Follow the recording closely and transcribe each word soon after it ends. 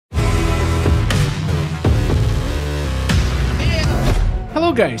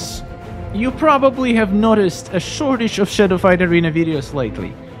So guys, you probably have noticed a shortage of Shadow Fight Arena videos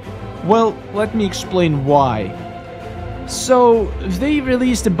lately. Well, let me explain why. So, they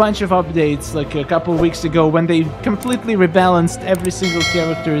released a bunch of updates like a couple weeks ago when they completely rebalanced every single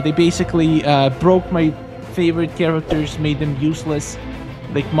character. They basically broke my favorite characters, made them useless.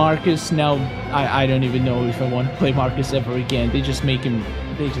 Like Marcus, now I don't even know if I want to play Marcus ever again. They just make him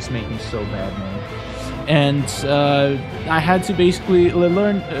so bad, man. And I had to basically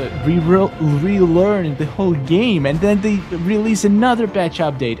relearn the whole game, and then they release another patch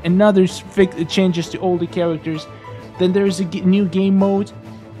update, another changes to all the characters. Then there's a new game mode.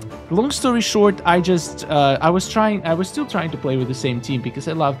 Long story short, I was still trying to play with the same team because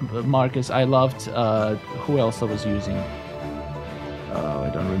I loved Marcus. I loved who else I was using. I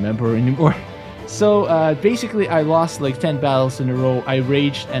don't remember anymore. So basically, I lost like 10 battles in a row. I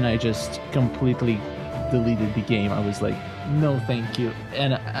raged and I just completely deleted the game. I was like, no thank you.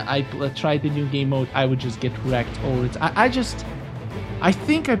 And I tried the new game mode. I would just get wrecked all the time. I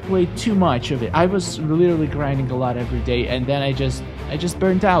think I played too much of it. I was literally grinding a lot every day, and then I just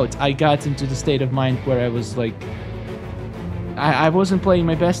burnt out. I got into the state of mind where I was like, I wasn't playing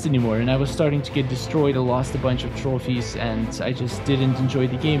my best anymore, and I was starting to get destroyed. I lost a bunch of trophies, and I just didn't enjoy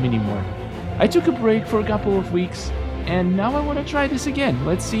the game anymore. I took a break for a couple of weeks, and now I want to try this again.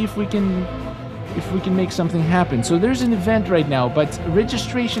 Let's see if we can make something happen. So there's an event right now, but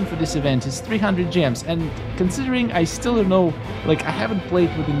registration for this event is 300 gems, and considering I still don't know, like I haven't played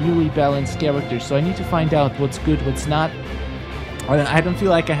with a newly balanced character, so I need to find out what's good, what's not. I don't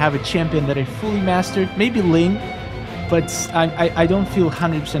feel like I have a champion that I fully mastered. Maybe Ling, but I don't feel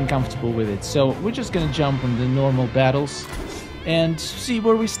 100% comfortable with it. So we're just gonna jump on the normal battles and see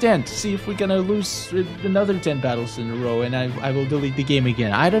where we stand. See if we're gonna lose another 10 battles in a row and I will delete the game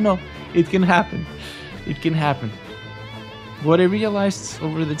again. I don't know. It can happen. It can happen. What I realized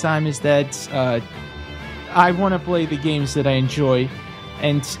over the time is that I want to play the games that I enjoy,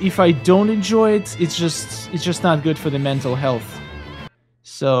 and if I don't enjoy it, it's just not good for the mental health.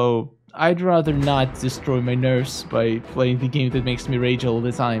 So I'd rather not destroy my nerves by playing the game that makes me rage all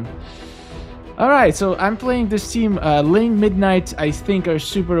the time. Alright, so I'm playing this team. Ling, Midnight, I think are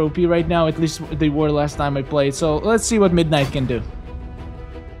super OP right now. At least they were last time I played. So let's see what Midnight can do.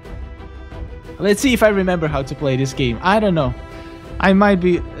 Let's see if I remember how to play this game. I don't know. I might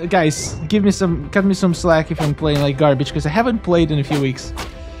be... Guys, cut me some slack if I'm playing like garbage, because I haven't played in a few weeks.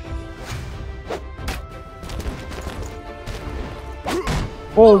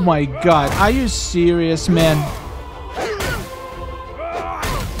 Oh my god, are you serious, man?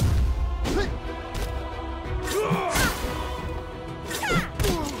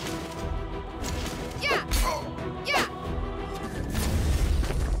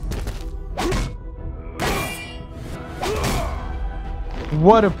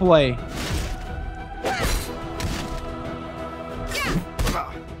 What a play.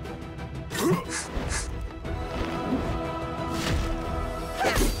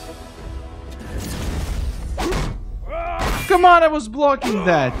 Come on, I was blocking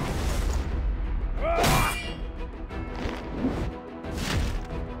that.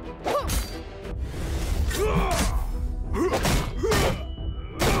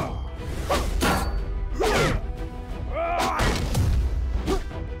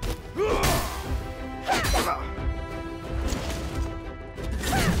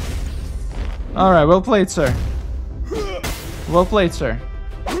 Alright, well played, sir. Well played, sir.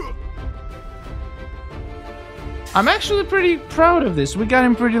 I'm actually pretty proud of this. We got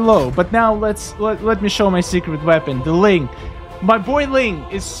him pretty low, but now let me show my secret weapon, the Ling. My boy Ling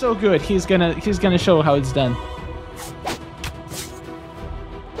is so good. He's gonna show how it's done.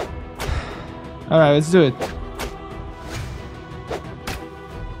 Alright, let's do it.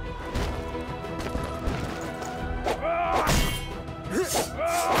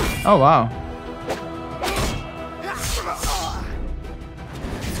 Oh wow.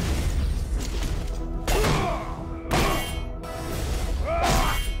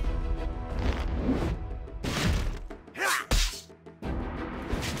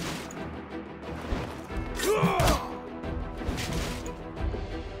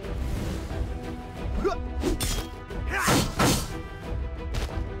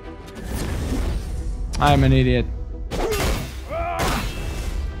 I'm an idiot.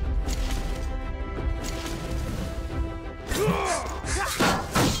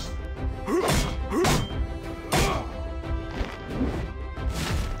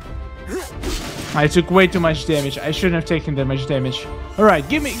 I took way too much damage. I shouldn't have taken that much damage. Alright,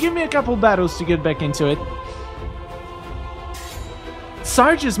 give me a couple battles to get back into it.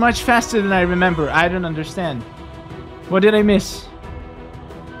 Sarge is much faster than I remember. I don't understand. What did I miss?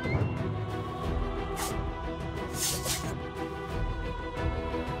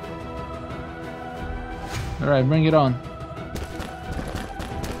 Alright, bring it on.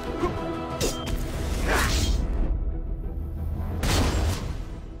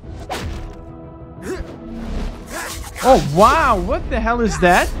 Oh, wow! What the hell is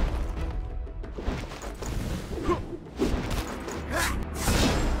that?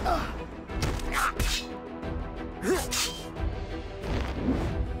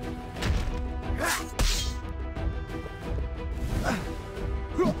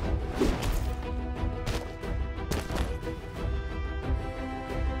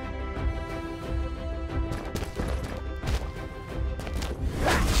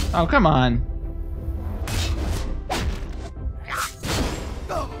 Oh, come on.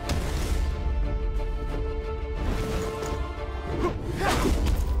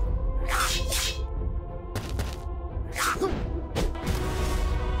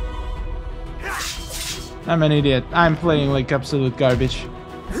 I'm an idiot. I'm playing like absolute garbage.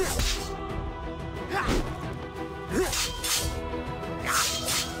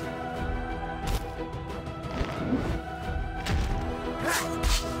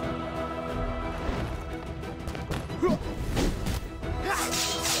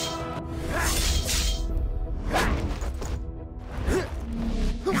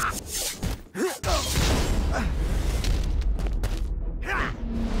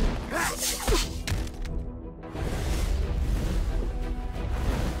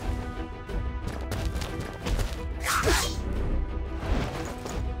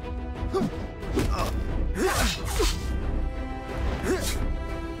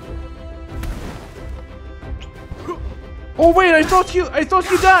 Oh wait, I thought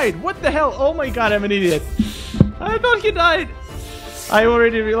you died. What the hell? Oh my god, I'm an idiot. I thought he died. I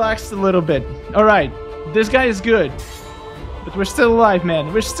already relaxed a little bit. All right, this guy is good, but we're still alive,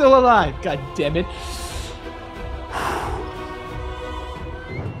 man. We're still alive. God damn it.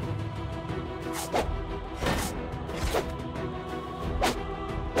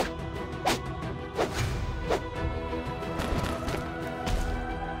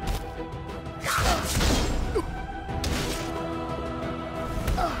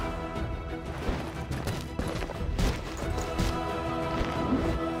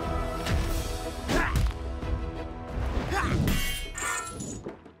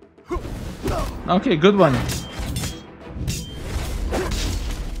 Okay, good one.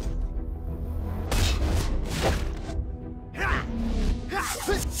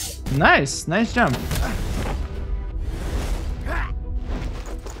 Nice, nice jump.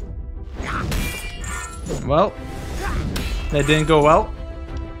 Well, that didn't go well.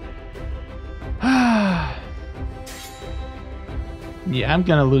 Yeah, I'm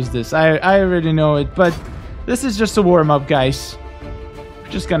gonna lose this. I already know it, but this is just a warm-up, guys. We're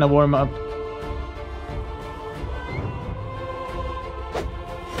just gonna warm up.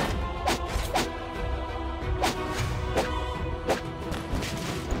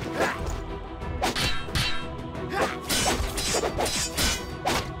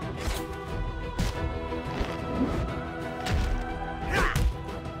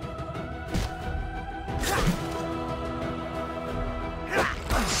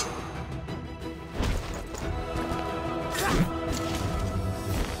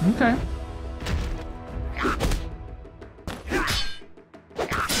 Okay.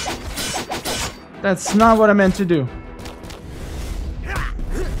 That's not what I meant to do.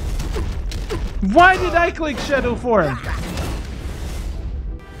 Why did I click Shadow Form?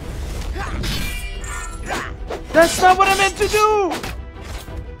 That's not what I meant to do!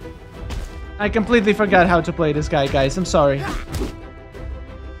 I completely forgot how to play this guy, guys. I'm sorry.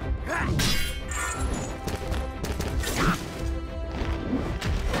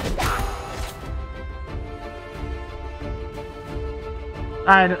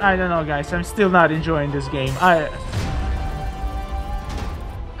 I don't know, guys. I'm still not enjoying this game.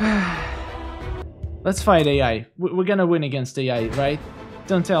 Let's fight AI. We're gonna win against AI, right?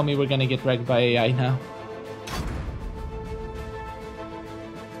 Don't tell me we're gonna get wrecked by AI now.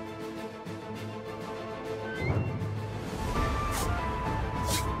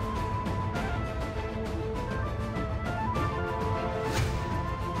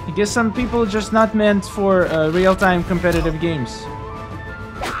 I guess some people are just not meant for real-time competitive games.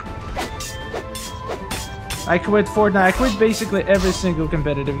 I quit Fortnite. I quit basically every single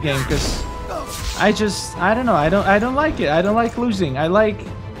competitive game because I don't know. I don't like it. I don't like losing. I like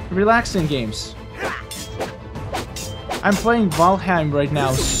relaxing games. I'm playing Valheim right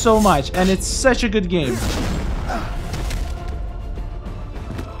now so much, and it's such a good game.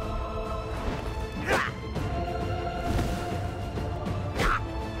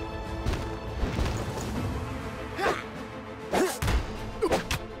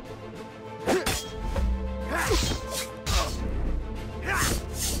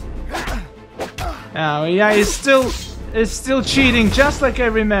 Oh, yeah, it's still cheating, just like I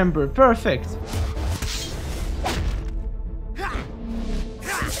remember. Perfect.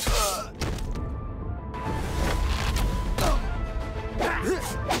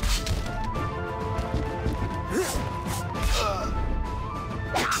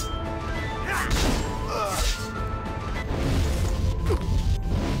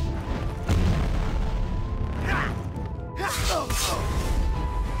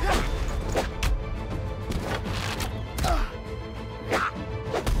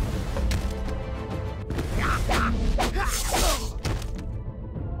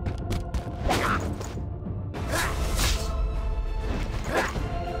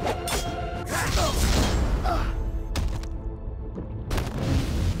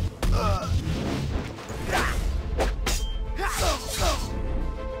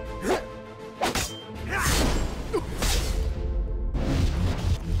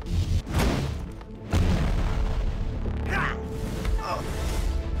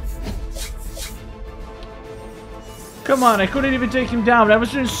 Come on, I couldn't even take him down. I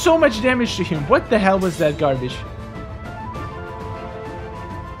was doing so much damage to him. What the hell was that garbage?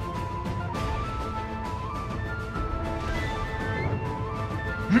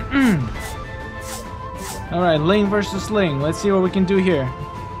 Alright, Ling versus Ling. Let's see what we can do here.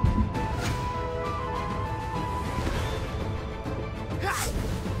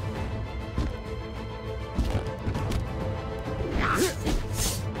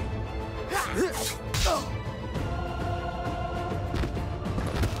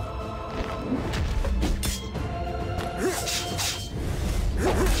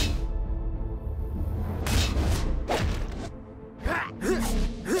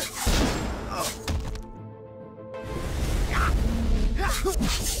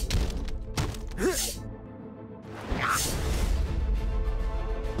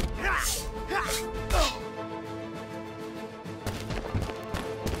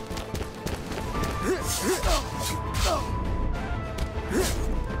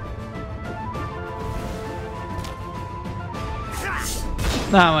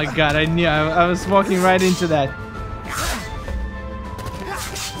 Oh my god, I knew I was walking right into that.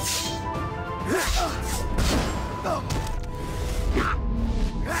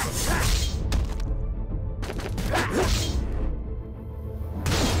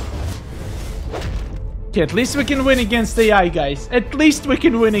 Okay, at least we can win against AI, guys. At least we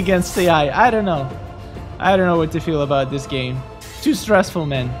can win against AI. I don't know. I don't know what to feel about this game. Too stressful,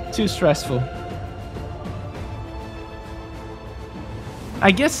 man. Too stressful. I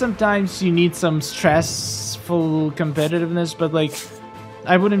guess sometimes you need some stressful competitiveness, but like,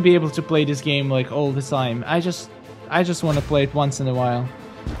 I wouldn't be able to play this game like all the time. I just want to play it once in a while.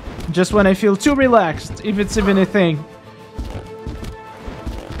 Just when I feel too relaxed, if it's even a thing.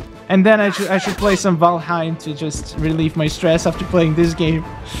 And then I should play some Valheim to just relieve my stress after playing this game.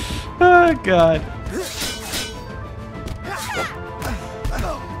 Oh god.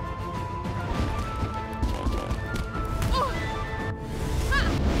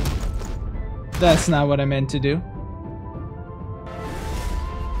 That's not what I meant to do.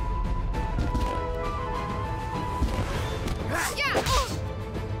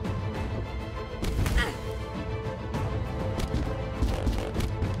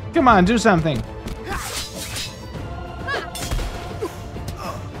 Come on, do something.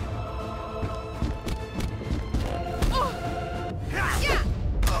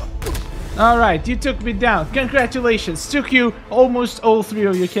 Alright, you took me down. Congratulations. Took you almost all three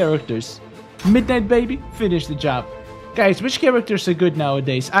of your characters. Midnight Baby, finish the job. Guys, which characters are good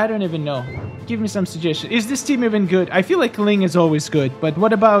nowadays? I don't even know. Give me some suggestions. Is this team even good? I feel like Ling is always good, but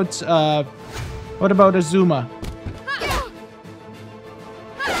what about Azuma?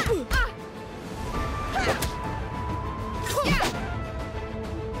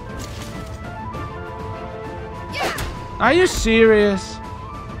 Are you serious?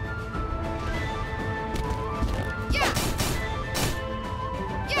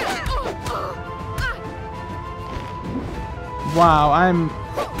 Wow, I'm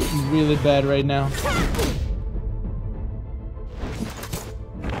really bad right now.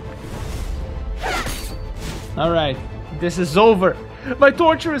 Alright, this is over. My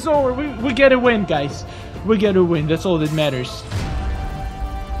torture is over. We get a win, guys. We get a win. That's all that matters.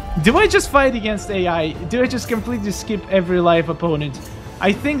 Do I just fight against AI? Do I just completely skip every live opponent?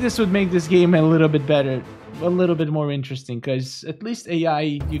 I think this would make this game a little bit better. A little bit more interesting, because at least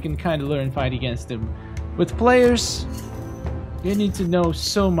AI, you can kind of learn fight against them. With players, you need to know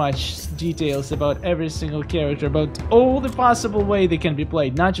so much details about every single character, about all the possible way they can be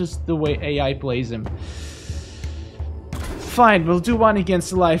played, not just the way AI plays them. Fine, we'll do one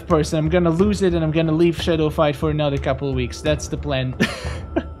against a live person. I'm gonna lose it and I'm gonna leave Shadow Fight for another couple of weeks. That's the plan.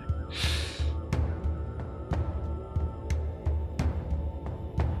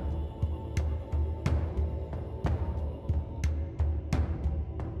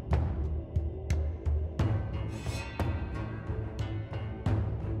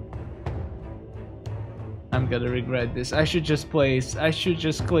 I'm gonna regret this. I should just place. I should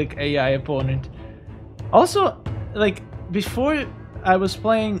just click AI opponent. Also, like, before I was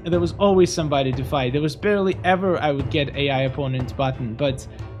playing, there was always somebody to fight. There was barely ever I would get AI opponent button, but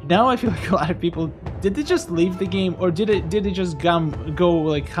now I feel like a lot of people, did they just leave the game, or did it just go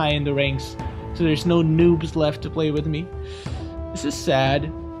like high in the ranks, so there's no noobs left to play with me? This is sad.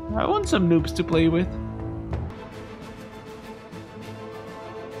 I want some noobs to play with.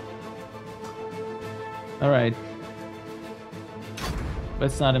 Alright.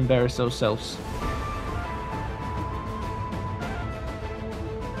 Let's not embarrass ourselves.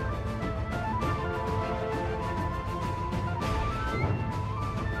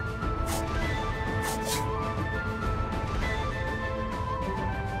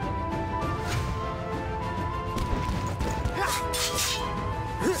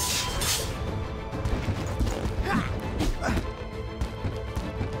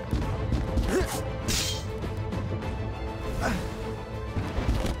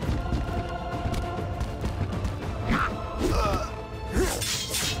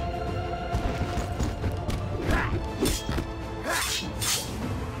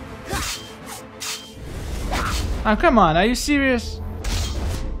 Oh, come on, are you serious?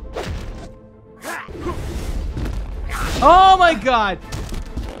 Oh my god!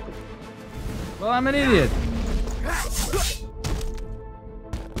 Well, I'm an idiot.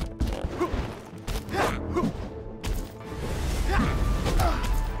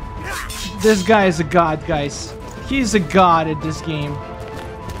 This guy is a god, guys. He's a god at this game.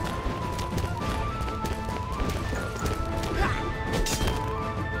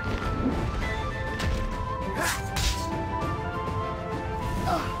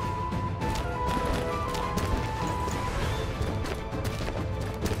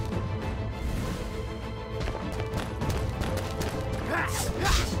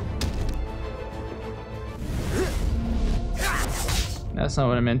 That's not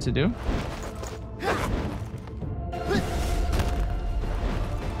what I meant to do.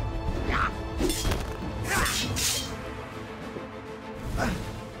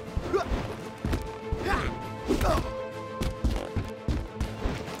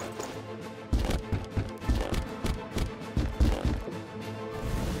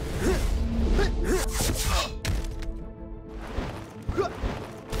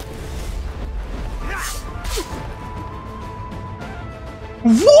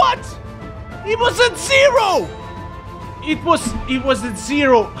 What? It was at 0! It was at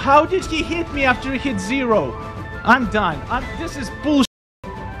 0. How did he hit me after he hit 0? I'm done. This is bullshit.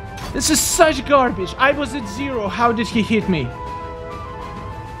 This is such garbage. I was at 0. How did he hit me?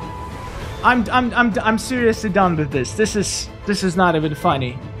 I'm seriously done with this. This is not even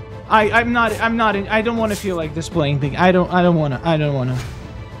funny. I don't want to feel like displaying thing. I don't wanna.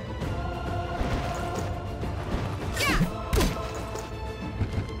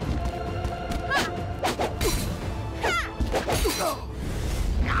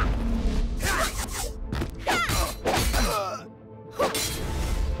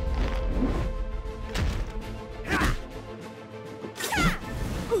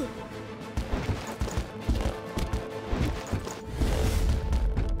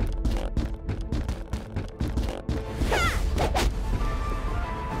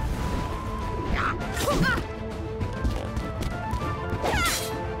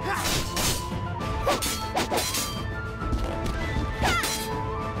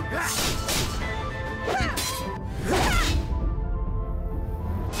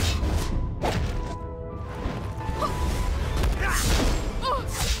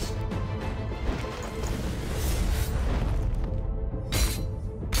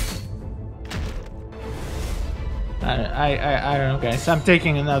 don't know, guys. I'm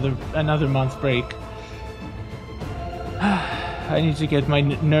taking another month break. I need to get my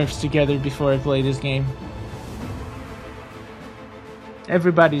nerves together before I play this game.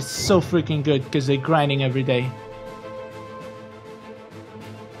 Everybody's so freaking good because they're grinding every day.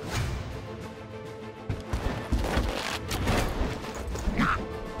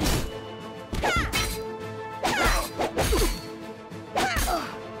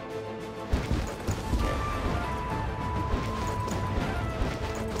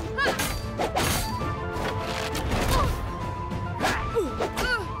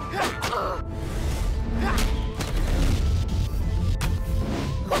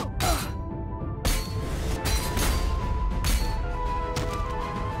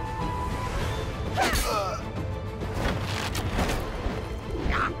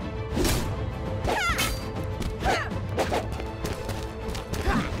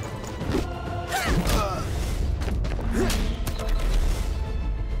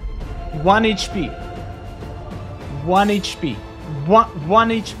 1 HP. 1 HP. 1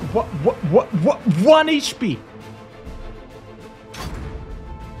 HP.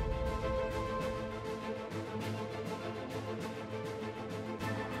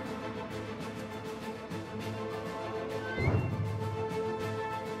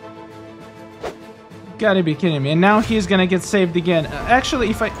 Gotta be kidding me. And now he's gonna get saved again. Actually,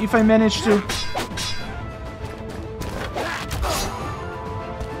 if I manage to...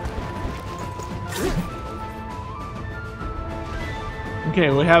 Okay,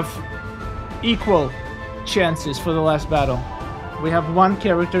 we have equal chances for the last battle. We have 1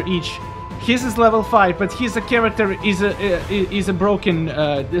 character each. His is level 5, but his character is a broken...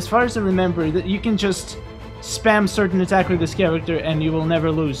 as far as I remember, you can just spam certain attack with this character and you will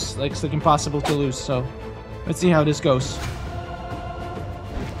never lose. Like, it's like impossible to lose, so let's see how this goes.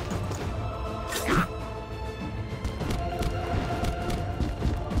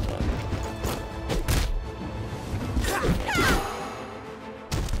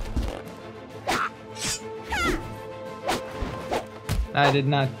 I did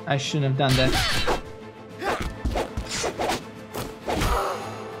not. I shouldn't have done that.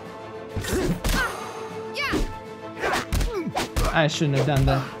 I shouldn't have done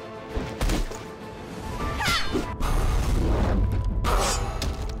that.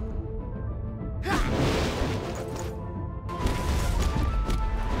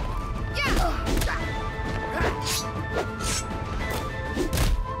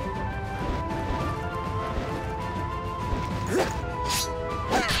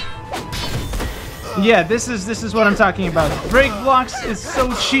 Yeah, this is what I'm talking about. Break blocks is so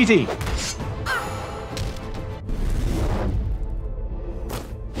cheaty.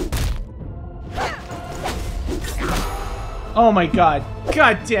 Oh my god.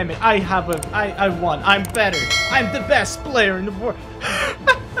 God damn it. I won. I'm better. I'm the best player in the world.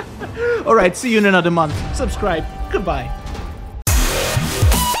 Alright, see you in another month. Subscribe. Goodbye.